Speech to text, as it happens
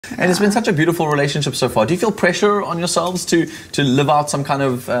And it's been such a beautiful relationship so far. Do you feel pressure on yourselves to live out some kind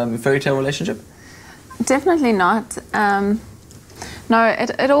of fairy tale relationship? Definitely not. No,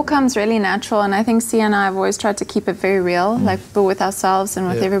 it all comes really natural, and I think Sia and I have always tried to keep it very real, like but with ourselves and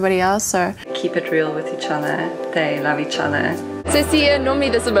with everybody else. So keep it real with each other. They love each other. So Sia normally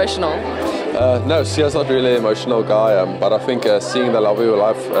this emotional? No, Sia's not really an emotional guy, but I think seeing the love of your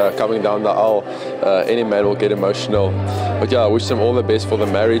life coming down the aisle, any man will get emotional. But yeah, I wish them all the best for the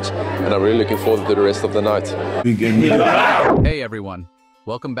marriage, and I'm really looking forward to the rest of the night. Hey everyone,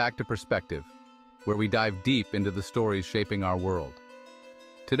 welcome back to Perspective, where we dive deep into the stories shaping our world.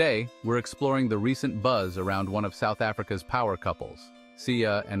 Today, we're exploring the recent buzz around one of South Africa's power couples,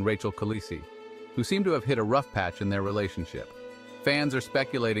 Sia and Rachel Kolisi, who seem to have hit a rough patch in their relationship. Fans are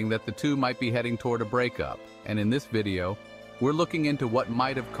speculating that the two might be heading toward a breakup, and in this video, we're looking into what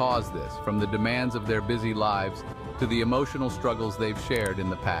might have caused this, from the demands of their busy lives to the emotional struggles they've shared in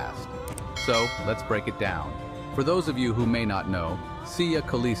the past. So, let's break it down. For those of you who may not know, Sia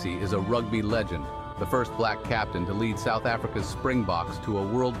Kolisi is a rugby legend, the first black captain to lead South Africa's Springboks to a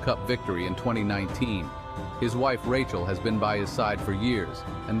World Cup victory in 2019. His wife Rachel has been by his side for years,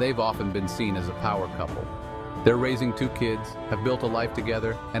 and they've often been seen as a power couple. They're raising 2 kids, have built a life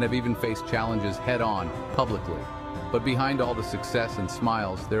together, and have even faced challenges head-on, publicly. But behind all the success and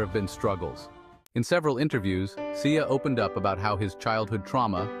smiles, there have been struggles. In several interviews, Sia opened up about how his childhood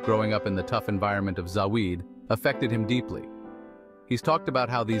trauma, growing up in the tough environment of Zawid, affected him deeply. He's talked about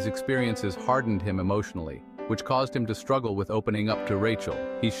how these experiences hardened him emotionally, which caused him to struggle with opening up to Rachel.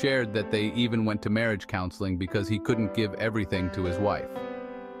 He shared that they even went to marriage counseling because he couldn't give everything to his wife.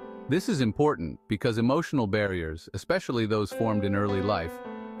 This is important because emotional barriers, especially those formed in early life,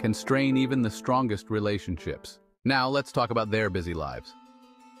 can strain even the strongest relationships. Now let's talk about their busy lives.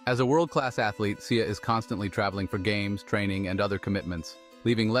 As a world-class athlete, Sia is constantly traveling for games, training, and other commitments,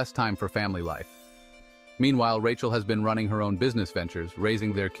 leaving less time for family life. Meanwhile, Rachel has been running her own business ventures,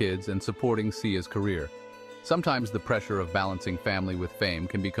 raising their kids, and supporting Sia's career. Sometimes the pressure of balancing family with fame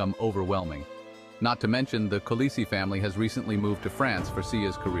can become overwhelming. Not to mention, the Kolisi family has recently moved to France for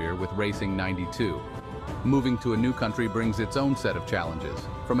Sia's career with Racing 92. Moving to a new country brings its own set of challenges,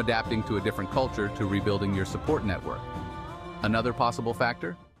 from adapting to a different culture to rebuilding your support network. Another possible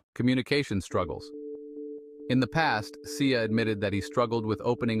factor? Communication struggles. In the past, Sia admitted that he struggled with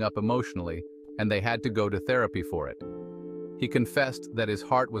opening up emotionally, and they had to go to therapy for it. He confessed that his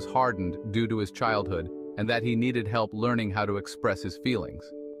heart was hardened due to his childhood and that he needed help learning how to express his feelings.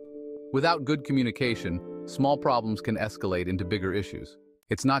 Without good communication, small problems can escalate into bigger issues.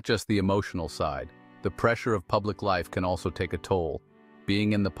 It's not just the emotional side. The pressure of public life can also take a toll.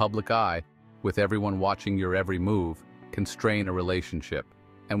 Being in the public eye, with everyone watching your every move, can strain a relationship.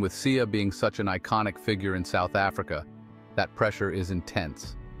 And with Sia being such an iconic figure in South Africa, that pressure is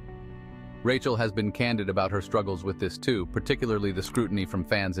intense. Rachel has been candid about her struggles with this too, particularly the scrutiny from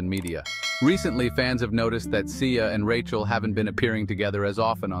fans and media. Recently, fans have noticed that Sia and Rachel haven't been appearing together as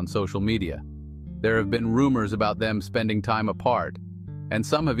often on social media. There have been rumors about them spending time apart, and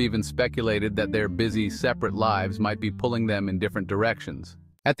some have even speculated that their busy, separate lives might be pulling them in different directions.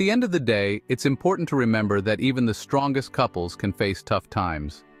 At the end of the day, it's important to remember that even the strongest couples can face tough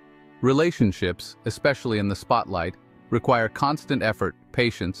times. Relationships, especially in the spotlight, require constant effort,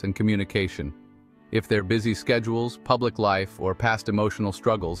 patience, and communication. If their busy schedules, public life, or past emotional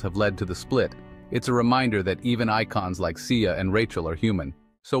struggles have led to the split, it's a reminder that even icons like Sia and Rachel are human.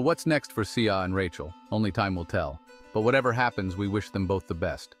 So what's next for Sia and Rachel? Only time will tell. But whatever happens, we wish them both the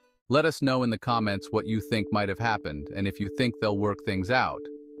best. Let us know in the comments what you think might have happened, and if you think they'll work things out.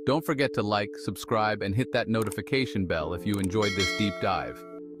 Don't forget to like, subscribe, and hit that notification bell if you enjoyed this deep dive.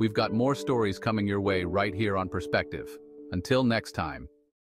 We've got more stories coming your way right here on Perspective. Until next time.